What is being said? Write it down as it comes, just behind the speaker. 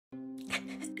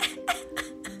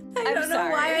I don't know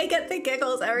why I get the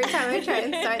giggles every time I try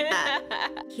and start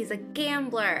that. He's a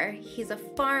gambler. He's a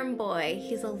farm boy.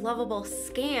 He's a lovable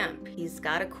scamp. He's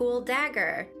got a cool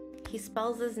dagger. He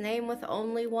spells his name with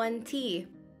only one T.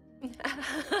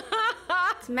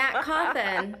 It's Mat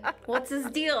Cauthon. What's his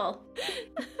deal?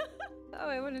 Oh,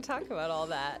 I want to talk about all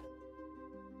that.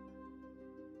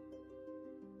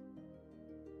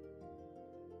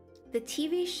 The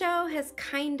TV show has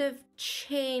kind of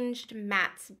changed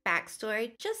Matt's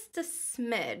backstory just a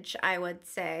smidge, I would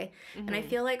say. Mm-hmm. And I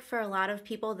feel like for a lot of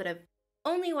people that have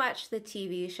only watched the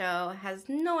TV show, has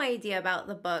no idea about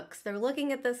the books, they're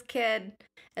looking at this kid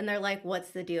and they're like,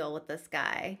 what's the deal with this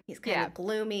guy? He's kind of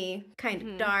gloomy, kind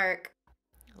of dark.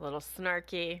 A little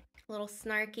snarky. A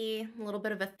little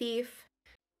bit of a thief.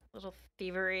 A little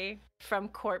thievery from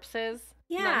corpses,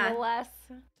 yeah, nonetheless.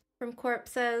 From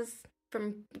corpses.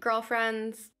 From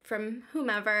girlfriends, from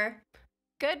whomever.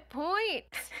 Good point.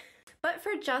 But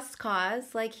for just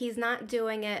cause, like he's not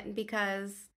doing it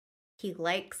because he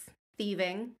likes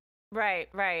thieving. Right.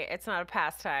 It's not a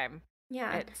pastime.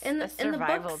 Yeah. It's a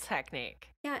survival technique.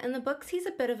 Yeah, in the books, he's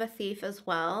a bit of a thief as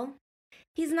well.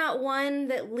 He's not one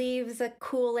that leaves a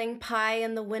cooling pie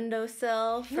in the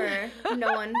windowsill for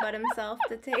no one but himself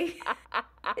to take.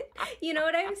 You know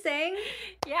what I'm saying?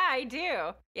 Yeah, I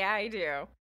do.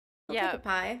 I'll take a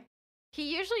pie.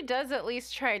 He usually does at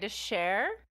least try to share,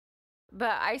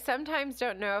 but I sometimes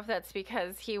don't know if that's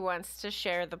because he wants to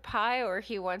share the pie or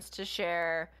he wants to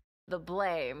share the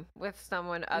blame with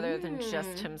someone other than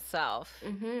just himself.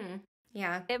 Mm-hmm.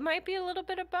 Yeah. It might be a little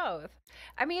bit of both.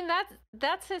 I mean,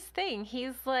 that's his thing.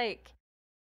 He's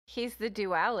the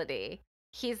duality.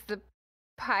 He's the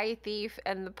pie thief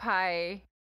and the pie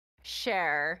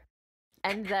share.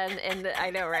 And then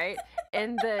I know, right?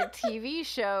 In the TV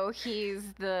show,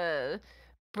 he's the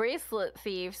bracelet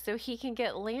thief, so he can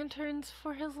get lanterns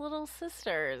for his little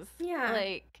sisters. Yeah.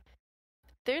 Like,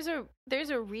 there's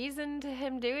a reason to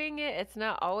him doing it. It's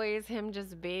not always him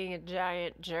just being a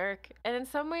giant jerk. And in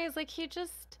some ways, like, he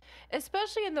just,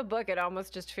 especially in the book, it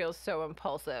almost just feels so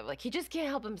impulsive. Like, he just can't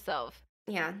help himself.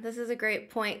 Yeah, this is a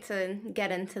great point to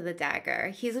get into the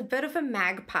dagger. He's a bit of a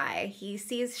magpie. He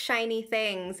sees shiny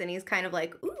things and he's kind of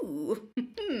like, ooh.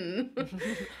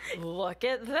 Look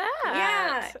at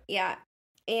that. Yeah.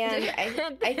 And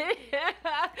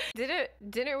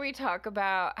didn't we talk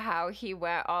about how he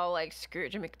went all like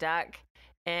Scrooge McDuck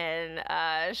and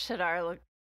Shadar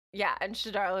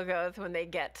Logoth when they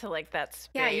get to like that space?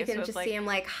 Yeah, you can just see him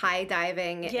like high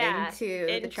diving into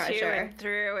the treasure and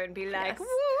through and be like, woo!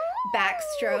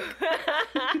 Backstroke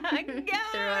through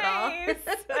it all.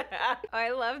 I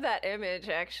love that image,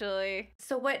 actually.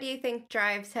 So what do you think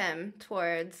drives him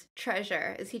towards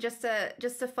treasure? Is he just a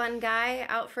fun guy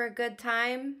out for a good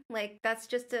time? Like that's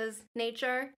just his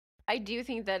nature? I do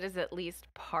think that is at least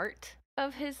part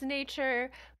of his nature,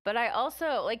 but I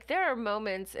also like there are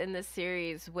moments in the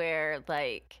series where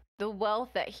like the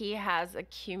wealth that he has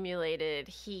accumulated,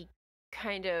 he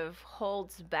kind of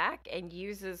holds back and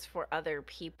uses for other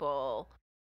people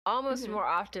almost more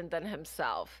often than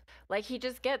himself. Like he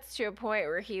just gets to a point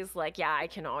where he's like, yeah, I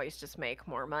can always just make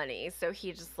more money. So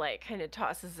he just like kind of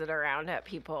tosses it around at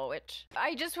people, which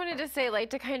I just wanted to say, like,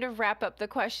 to kind of wrap up the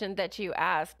question that you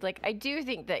asked, like, I do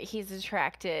think that he's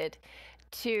attracted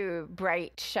to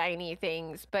bright, shiny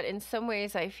things, but in some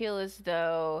ways I feel as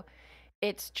though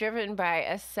it's driven by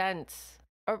a sense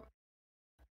or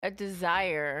a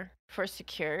desire for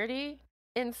security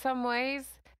in some ways.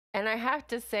 And I have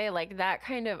to say, like, that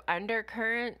kind of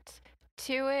undercurrent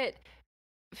to it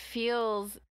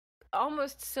feels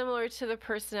almost similar to the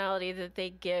personality that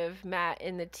they give Matt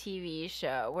in the TV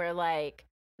show, where, like,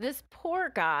 this poor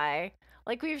guy,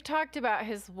 like, we've talked about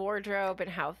his wardrobe and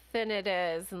how thin it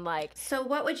is, and, like... So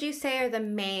what would you say are the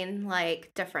main,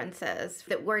 like, differences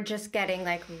that we're just getting,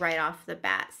 like, right off the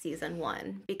bat season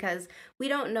 1? Because we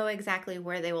don't know exactly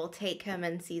where they will take him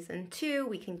in season 2.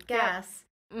 We can guess.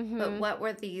 Yep. But what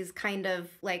were these kind of,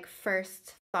 like,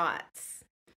 first thoughts?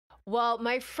 Well,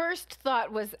 my first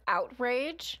thought was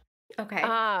outrage. Okay.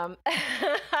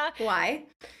 Why?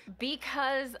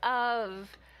 Because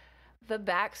of the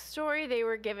backstory they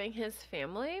were giving his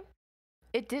family.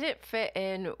 It didn't fit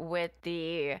in with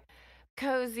the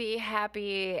cozy,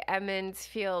 happy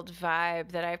Emmonsfield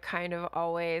vibe that I've kind of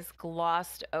always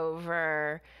glossed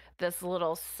over this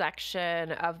little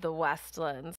section of the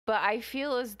Westlands. But I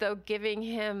feel as though giving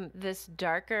him this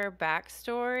darker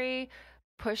backstory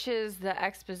pushes the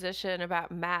exposition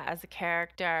about Matt as a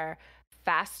character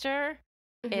faster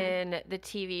in the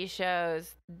TV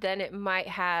shows than it might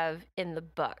have in the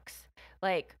books.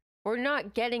 Like, we're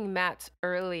not getting Matt's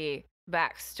early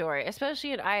backstory,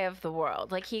 especially in Eye of the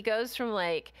World. Like, he goes from,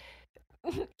 like,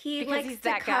 He because likes he's to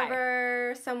that guy.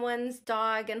 cover someone's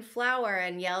dog in flour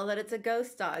and yell that it's a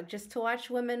ghost dog just to watch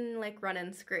women like run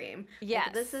and scream. Yes.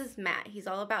 Like, this is Matt. He's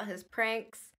all about his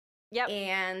pranks Yep.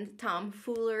 and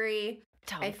tomfoolery.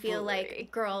 I feel like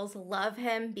girls love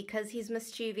him because he's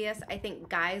mischievous. I think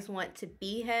guys want to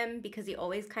be him because he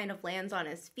always kind of lands on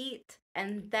his feet.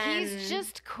 And then he's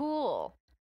just cool.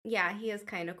 Yeah, he is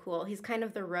kind of cool. He's kind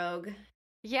of the rogue.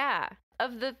 Yeah.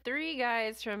 Of the 3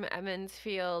 guys from Emmons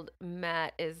Field,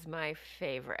 Matt is my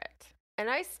favorite. And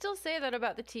I still say that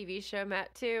about the TV show,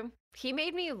 Matt, too. He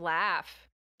made me laugh,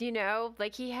 you know?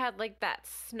 Like, he had, like, that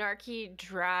snarky,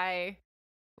 dry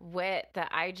wit that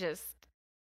I just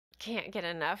can't get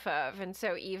enough of. And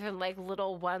so even, like,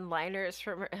 little one-liners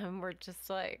from him were just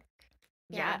like,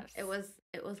 yeah, yes.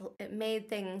 it made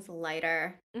things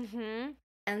lighter. Mm-hmm.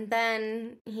 And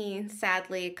then he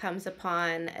sadly comes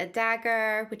upon a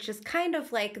dagger, which is kind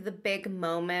of like the big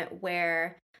moment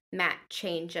where Matt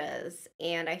changes.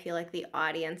 And I feel like the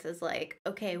audience is like,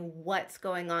 okay, what's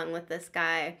going on with this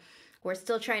guy? We're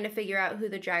still trying to figure out who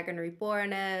the Dragon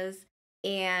Reborn is.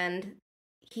 And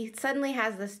he suddenly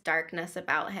has this darkness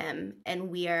about him. And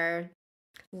we are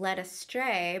led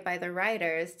astray by the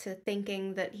writers to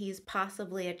thinking that he's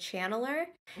possibly a channeler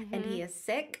and he is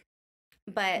sick.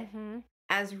 But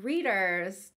as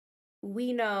readers,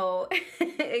 we know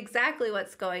exactly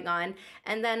what's going on.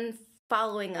 And then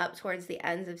following up towards the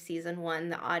ends of season 1,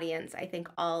 the audience, I think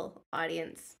all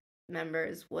audience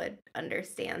members would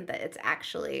understand that it's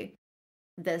actually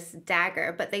this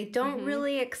dagger, but they don't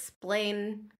really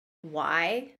explain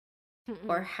why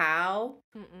or how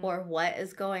or what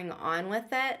is going on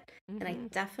with it. And I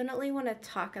definitely want to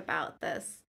talk about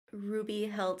this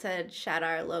ruby-hilted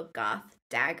Shadar Logoth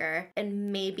dagger,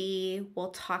 and maybe we'll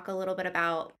talk a little bit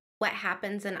about what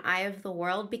happens in Eye of the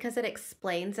World because it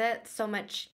explains it so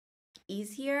much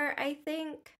easier, I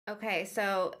think. Okay,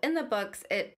 so in the books,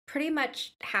 it pretty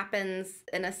much happens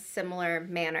in a similar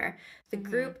manner. The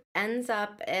group ends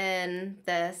up in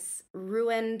this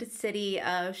ruined city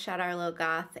of Shadar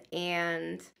Logoth,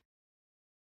 and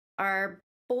our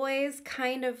boys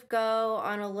kind of go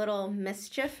on a little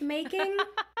mischief making.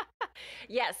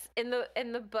 Yes, in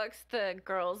the books, the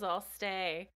girls all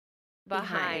stay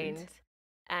behind.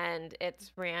 And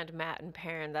it's Rand, Matt, and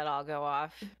Perrin that all go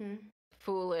off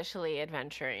foolishly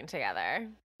adventuring together.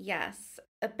 Yes.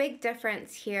 A big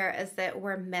difference here is that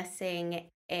we're missing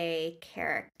a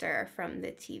character from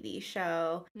the TV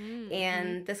show.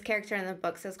 And this character in the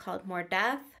books is called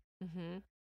Mordeth.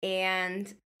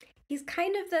 And he's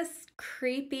kind of this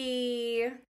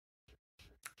creepy,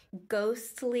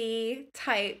 ghostly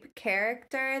type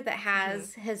character that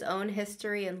has his own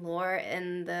history and lore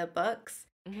in the books.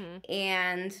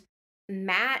 And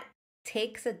Matt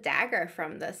takes a dagger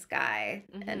from this guy,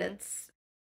 and it's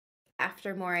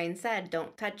after Moraine said,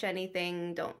 don't touch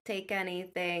anything, don't take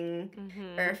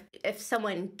anything, or if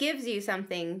someone gives you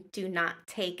something, do not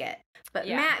take it. But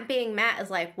Matt, being Matt, is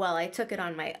like, well, I took it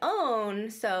on my own,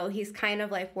 so he's kind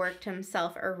of like worked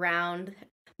himself around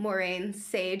Moraine's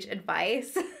sage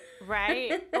advice.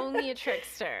 Right? Only a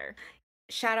trickster.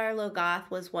 Shadar Logoth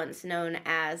was once known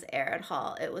as Arid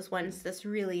Hall. It was once this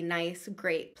really nice,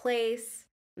 great place.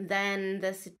 Then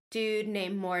this dude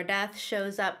named Mordeth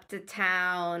shows up to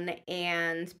town,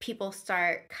 and people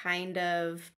start kind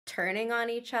of turning on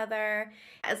each other.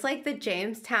 It's like the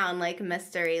Jamestown like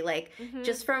mystery, like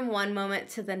just from one moment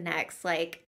to the next,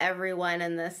 like everyone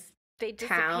in this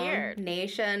town,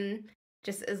 nation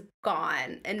just is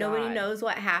gone, and nobody knows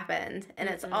what happened. And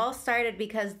it's all started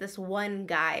because this one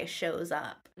guy shows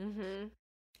up. And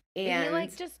he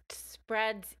like just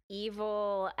spreads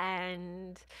evil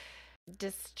and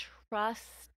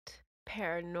distrust,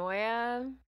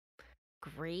 paranoia,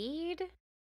 greed,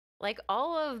 like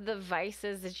all of the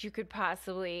vices that you could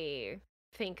possibly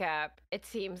think up. It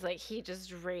seems like he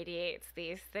just radiates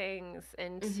these things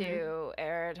into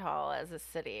Arid Hall as a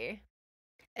city.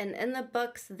 And in the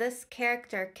books, this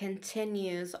character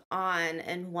continues on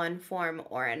in one form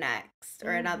or next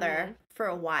or another for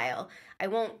a while. I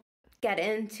won't get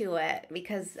into it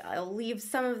because I'll leave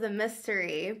some of the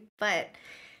mystery, but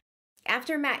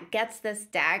after Matt gets this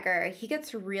dagger, he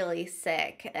gets really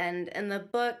sick. And in the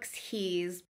books,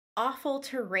 he's awful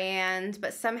to Rand,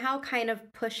 but somehow kind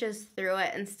of pushes through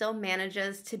it and still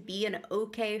manages to be an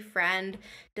okay friend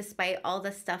despite all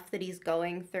the stuff that he's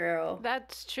going through.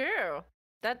 That's true.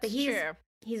 That's true.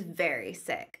 He's very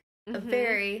sick. A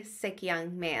very sick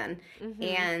young man.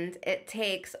 And it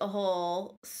takes a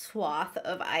whole swath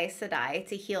of Aes Sedai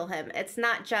to heal him. It's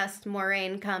not just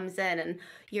Moraine comes in and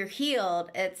you're healed.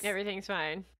 It's everything's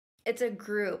fine. It's a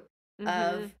group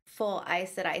of full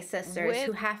Aes Sedai sisters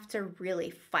who have to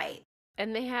really fight.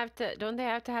 And don't they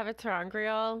have to have a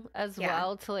terangrial as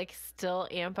well to like still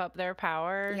amp up their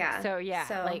power? Yeah.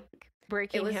 So like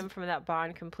breaking him from that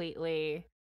bond completely.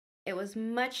 It was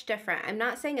much different. I'm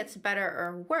not saying it's better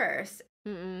or worse,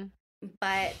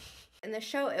 but in the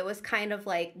show it was kind of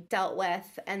like dealt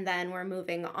with and then we're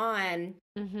moving on.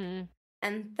 And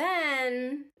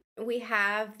then we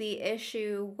have the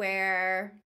issue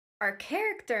where our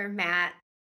character Mat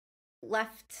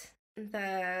left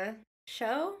the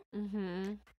show.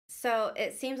 So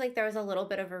it seems like there was a little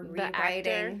bit of a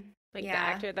rewriting. The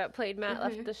actor that played Mat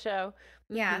left the show.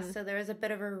 Yeah, so there was a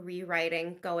bit of a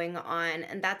rewriting going on,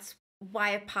 and that's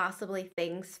why possibly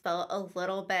things felt a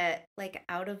little bit like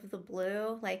out of the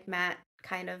blue, like Mat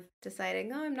kind of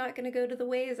deciding, oh, I'm not going to go to the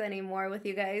ways anymore with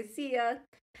you guys. See ya.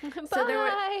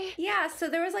 Bye. So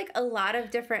there was like a lot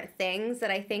of different things that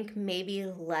I think maybe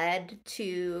led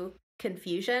to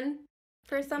confusion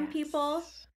for some people.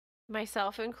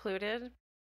 Myself included.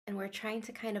 And we're trying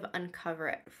to kind of uncover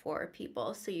it for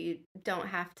people so you don't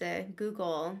have to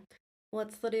Google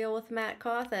what's the deal with Mat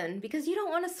Cauthon, because you don't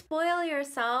want to spoil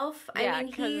yourself. I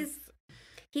mean,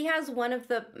 he has one of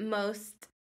the most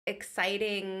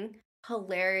exciting,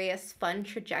 hilarious, fun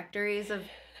trajectories of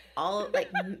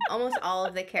almost all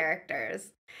of the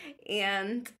characters.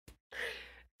 And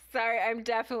sorry, I'm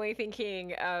definitely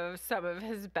thinking of some of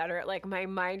his better, like my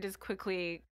mind is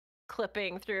quickly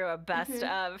clipping through a best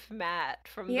of Mat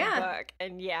from the book,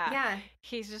 and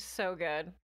he's just so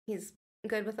good. He's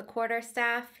good with a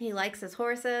quarterstaff. He likes his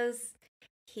horses.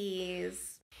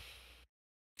 He's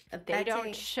they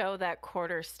don't show that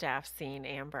quarterstaff scene,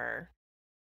 Amber.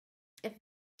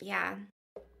 I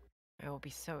will be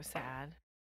so sad.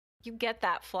 You get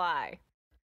that fly.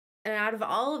 And out of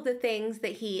all of the things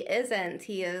that he isn't,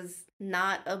 he is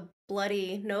not a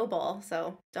bloody noble,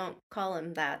 so don't call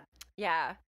him that.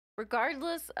 Yeah.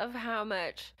 Regardless of how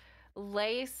much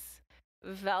lace,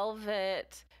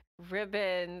 velvet,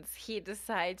 ribbons he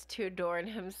decides to adorn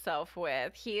himself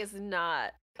with, he is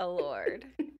not a lord.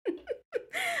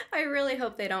 I really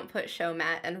hope they don't put show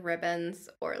Mat in ribbons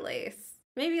or lace.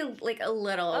 Maybe like a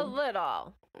little.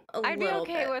 I'd be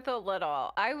okay with a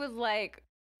little. I would like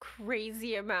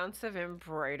crazy amounts of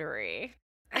embroidery.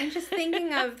 I'm just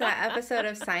thinking of that episode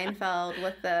of Seinfeld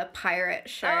with the pirate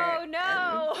shirt. Oh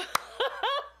no!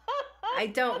 I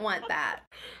don't want that.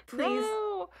 Please,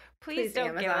 no, please don't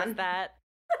Amazon. Give us that.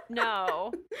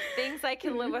 No. Things I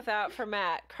can live without for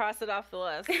Mat. Cross it off the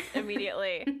list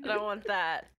immediately. I don't want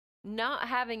that. Not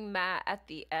having Mat at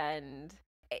the end.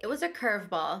 It was a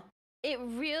curveball. It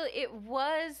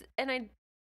was, and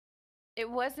it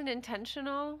wasn't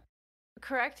intentional.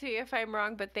 Correct me if I'm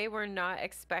wrong, but they were not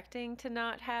expecting to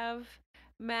not have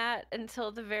Mat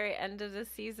until the very end of the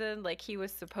season. Like he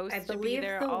was supposed to be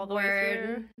there all the way through. I believe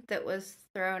the word that was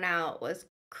thrown out was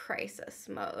crisis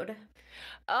mode.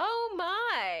 Oh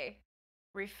my!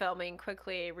 Refilming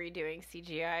quickly, redoing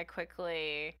CGI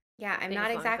quickly. Yeah, I'm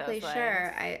not exactly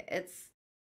sure.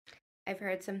 I've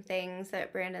heard some things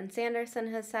that Brandon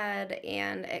Sanderson has said,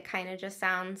 and it kind of just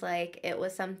sounds like it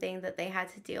was something that they had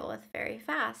to deal with very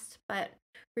fast. But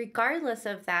regardless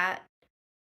of that,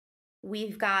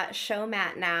 we've got show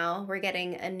Mat now. We're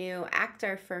getting a new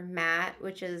actor for Mat,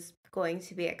 which is going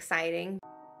to be exciting.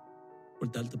 We're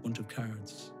dealt a bunch of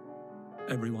cards,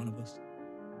 every one of us.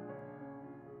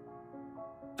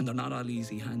 And they're not all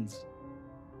easy hands.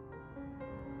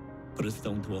 But it's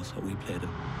down to us how we play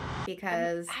them.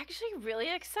 Because I'm actually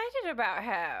really excited about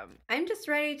him. I'm just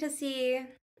ready to see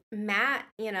Mat,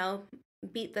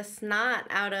 beat the snot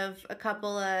out of a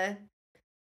couple of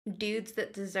dudes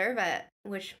that deserve it,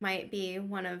 which might be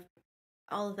one of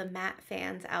all of the Mat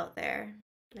fans out there.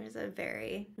 There's a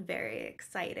very, very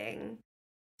exciting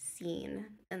scene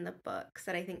in the books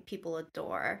that I think people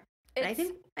adore. And I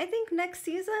think next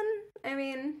season,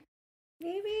 maybe.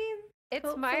 It's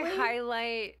hopefully my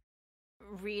highlight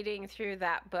reading through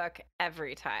that book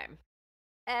every time.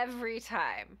 Every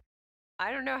time.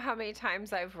 I don't know how many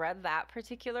times I've read that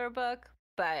particular book,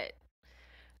 but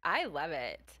I love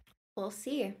it. We'll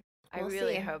see. I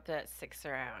really hope that it sticks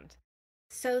around.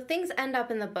 So things end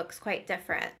up in the books quite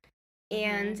different.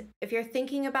 And if you're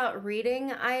thinking about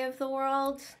reading Eye of the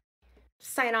World,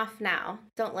 sign off now.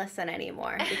 Don't listen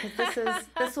anymore, because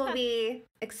this will be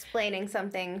explaining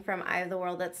something from Eye of the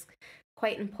World that's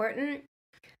quite important.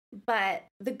 But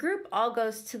the group all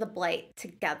goes to the Blight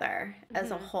together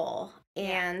as a whole,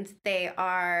 and they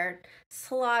are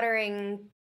slaughtering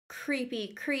creepy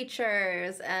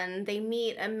creatures, and they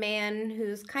meet a man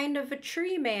who's kind of a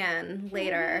tree man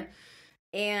later.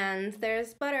 and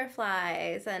there's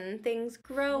butterflies and things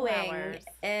growing Flowers.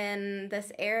 in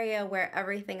this area where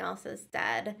everything else is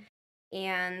dead.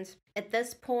 And at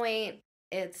this point,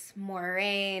 it's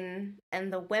Moraine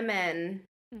and the women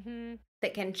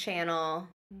that can channel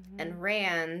and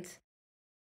Rand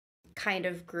kind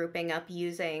of grouping up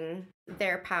using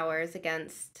their powers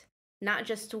against not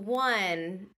just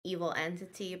one evil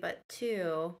entity, but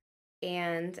two.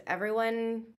 And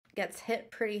everyone gets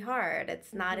hit pretty hard.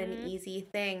 It's not an easy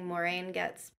thing. Moraine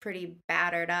gets pretty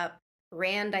battered up.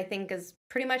 Rand, I think, is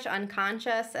pretty much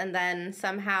unconscious and then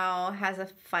somehow has a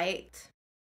fight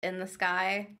in the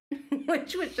sky,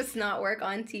 which would just not work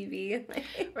on TV.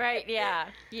 Right, yeah.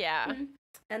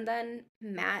 And then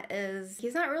Mat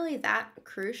he's not really that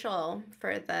crucial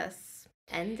for this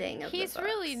ending of the books. He's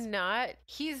really not.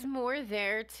 He's more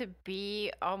there to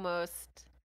be almost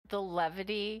the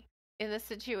levity in the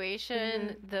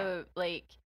situation, the, like,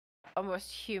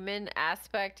 almost human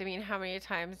aspect. I mean, how many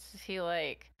times does he,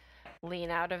 like,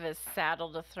 lean out of his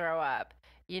saddle to throw up?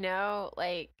 You know?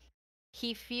 Like,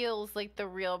 he feels like the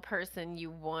real person you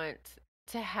want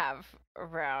to have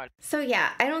around. So yeah,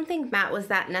 I don't think Mat was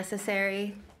that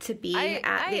necessary to be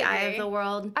at the Eye of the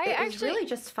World. It was really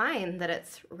just fine that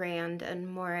it's Rand and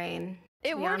Moraine.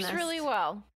 It works really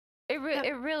well. It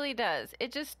really does.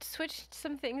 It just switched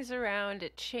some things around.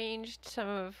 It changed some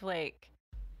of, like,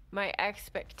 my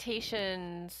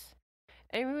expectations.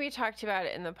 I mean, we talked about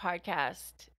it in the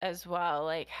podcast as well,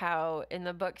 like how in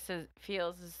the books it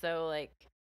feels as though, like,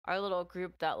 our little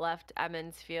group that left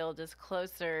Emmons Field is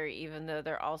closer, even though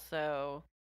they're also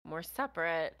more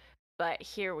separate. But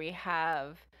here we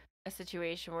have a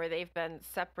situation where they've been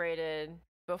separated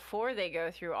before they go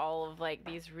through all of, like,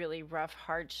 these really rough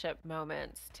hardship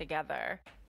moments together.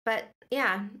 But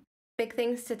yeah, big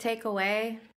things to take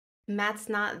away. Mat's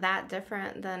not that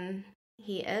different than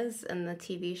he is in the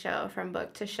TV show from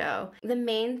book to show. The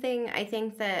main thing I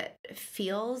think that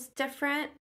feels different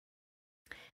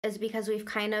is because we've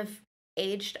kind of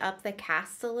aged up the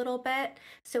cast a little bit.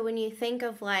 So when you think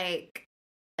of, like,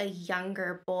 a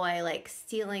younger boy, like,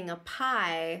 stealing a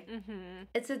pie,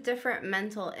 it's a different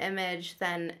mental image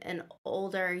than an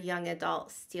older young adult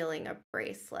stealing a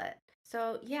bracelet.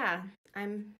 So yeah,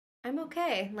 I'm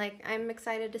okay. Like, I'm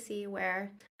excited to see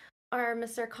where our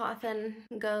Mr. Cauthon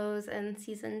goes in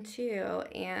season 2,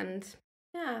 and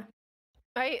yeah.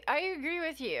 I agree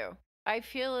with you. I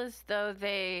feel as though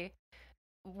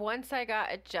once I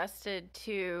got adjusted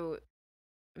to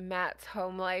Mat's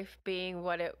home life being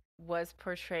what it was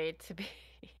portrayed to be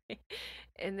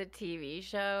in the TV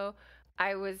show,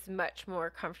 I was much more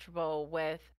comfortable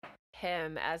with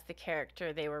him as the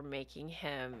character they were making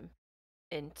him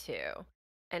into.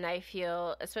 And I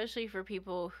feel, especially for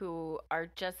people who are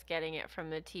just getting it from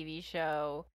the TV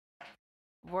show,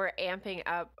 we're amping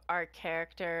up our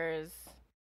characters'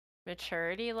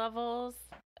 maturity levels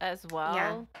as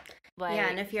well. Yeah.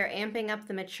 And if you're amping up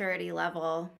the maturity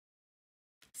level,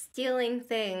 stealing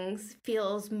things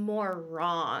feels more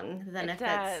wrong than if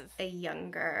it's a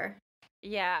younger.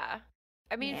 Yeah.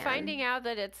 I mean, finding out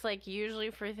that it's, like,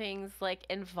 usually for things, like,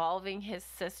 involving his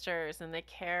sisters and the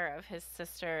care of his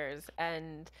sisters.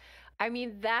 And, I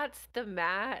mean, that's the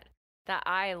Mat that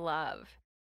I love.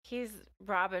 He's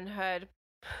Robin Hood.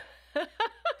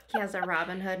 He has a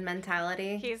Robin Hood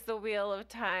mentality. He's the Wheel of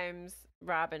Time's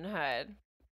Robin Hood.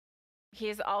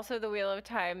 He's also the Wheel of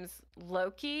Time's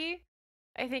Loki,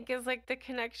 I think, is, like, the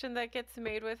connection that gets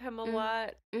made with him a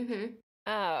lot.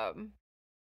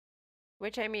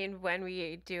 Which, I mean, when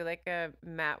we do, like, a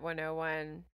Mat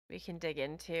 101, we can dig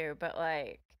into. But,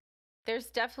 like, there's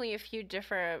definitely a few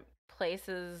different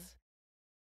places,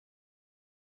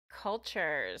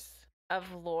 cultures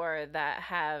of lore that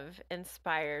have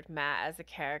inspired Mat as a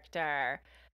character.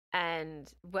 And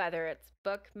whether it's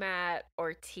book Mat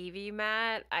or TV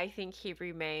Mat, I think he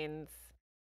remains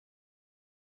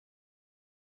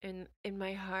in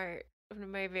my heart one of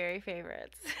my very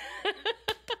favorites.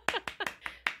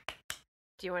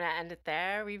 Do you want to end it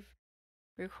there? We've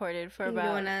recorded for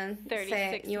about 36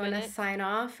 minutes. You want to sign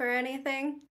off or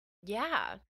anything?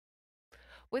 Yeah.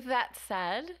 With that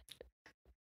said,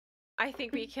 I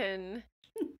think we can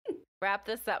wrap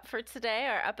this up for today.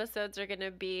 Our episodes are going to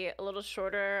be a little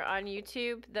shorter on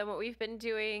YouTube than what we've been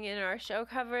doing in our show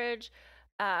coverage.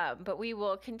 But we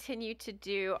will continue to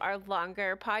do our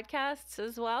longer podcasts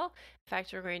as well. In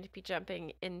fact, we're going to be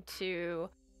jumping into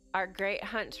our Great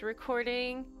Hunt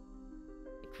recording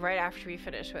right after we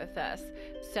finish with this.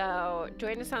 So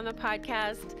join us on the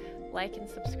podcast, like and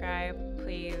subscribe,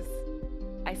 please.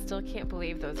 I still can't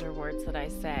believe those are words that I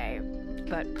say,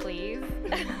 but please.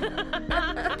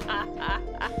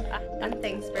 And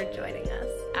thanks for joining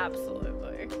us. Absolutely.